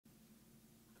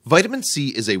Vitamin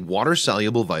C is a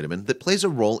water-soluble vitamin that plays a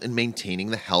role in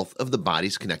maintaining the health of the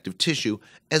body's connective tissue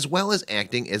as well as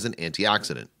acting as an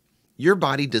antioxidant. Your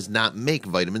body does not make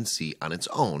vitamin C on its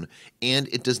own, and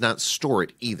it does not store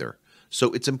it either,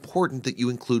 so it's important that you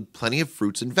include plenty of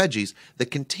fruits and veggies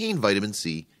that contain vitamin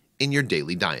C in your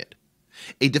daily diet.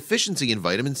 A deficiency in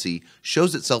vitamin C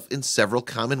shows itself in several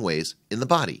common ways in the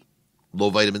body.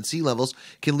 Low vitamin C levels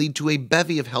can lead to a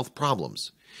bevy of health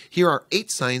problems. Here are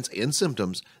 8 signs and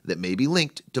symptoms that may be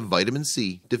linked to vitamin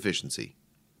C deficiency.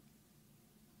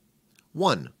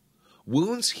 1.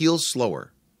 Wounds heal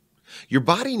slower. Your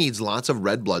body needs lots of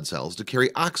red blood cells to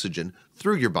carry oxygen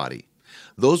through your body.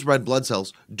 Those red blood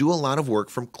cells do a lot of work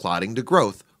from clotting to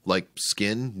growth, like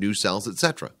skin, new cells,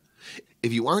 etc.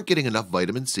 If you aren't getting enough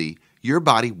vitamin C, your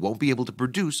body won't be able to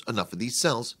produce enough of these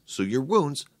cells, so your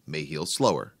wounds may heal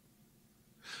slower.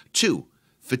 2.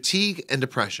 Fatigue and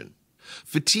depression.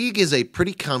 Fatigue is a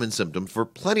pretty common symptom for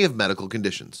plenty of medical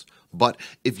conditions, but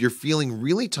if you're feeling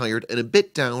really tired and a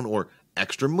bit down or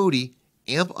extra moody,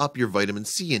 amp up your vitamin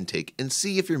C intake and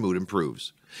see if your mood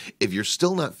improves. If you're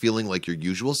still not feeling like your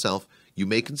usual self, you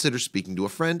may consider speaking to a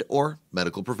friend or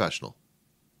medical professional.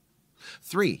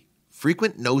 3.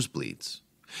 Frequent nosebleeds.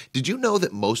 Did you know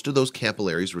that most of those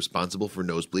capillaries responsible for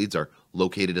nosebleeds are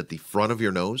located at the front of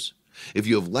your nose? If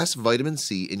you have less vitamin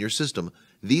C in your system,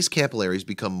 these capillaries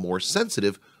become more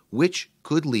sensitive, which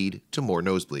could lead to more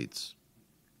nosebleeds.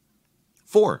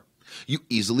 4. You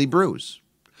easily bruise.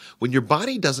 When your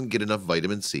body doesn't get enough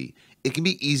vitamin C, it can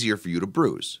be easier for you to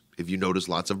bruise. If you notice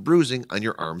lots of bruising on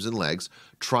your arms and legs,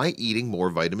 try eating more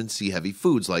vitamin C heavy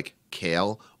foods like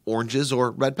kale, oranges,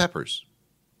 or red peppers.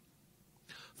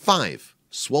 5.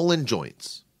 Swollen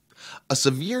joints. A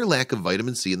severe lack of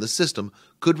vitamin C in the system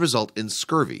could result in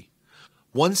scurvy.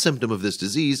 One symptom of this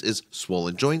disease is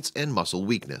swollen joints and muscle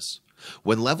weakness.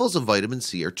 When levels of vitamin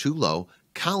C are too low,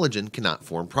 collagen cannot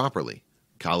form properly.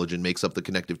 Collagen makes up the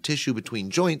connective tissue between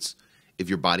joints. If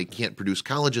your body can't produce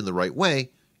collagen the right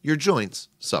way, your joints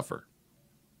suffer.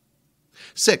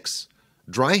 6.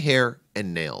 Dry hair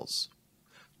and nails.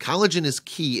 Collagen is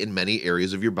key in many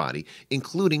areas of your body,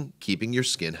 including keeping your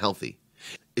skin healthy.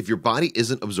 If your body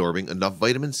isn't absorbing enough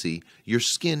vitamin C, your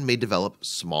skin may develop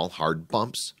small hard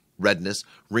bumps, redness,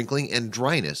 wrinkling, and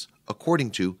dryness, according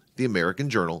to the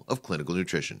American Journal of Clinical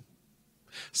Nutrition.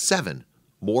 7.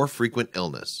 More frequent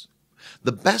illness.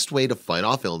 The best way to fight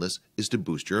off illness is to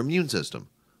boost your immune system.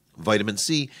 Vitamin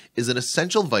C is an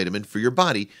essential vitamin for your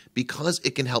body because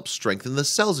it can help strengthen the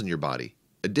cells in your body.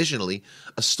 Additionally,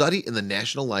 a study in the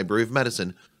National Library of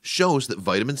Medicine shows that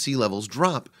vitamin C levels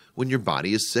drop when your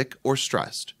body is sick or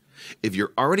stressed. If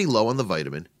you're already low on the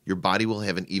vitamin, your body will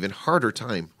have an even harder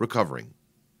time recovering.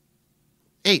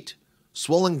 8.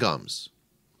 Swollen gums.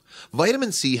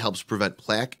 Vitamin C helps prevent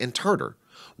plaque and tartar.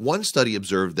 One study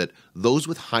observed that those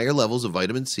with higher levels of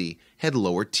vitamin C had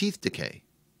lower teeth decay.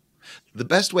 The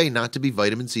best way not to be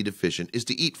vitamin C deficient is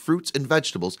to eat fruits and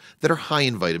vegetables that are high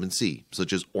in vitamin C,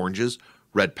 such as oranges,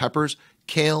 red peppers,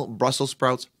 kale, Brussels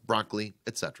sprouts, broccoli,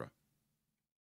 etc.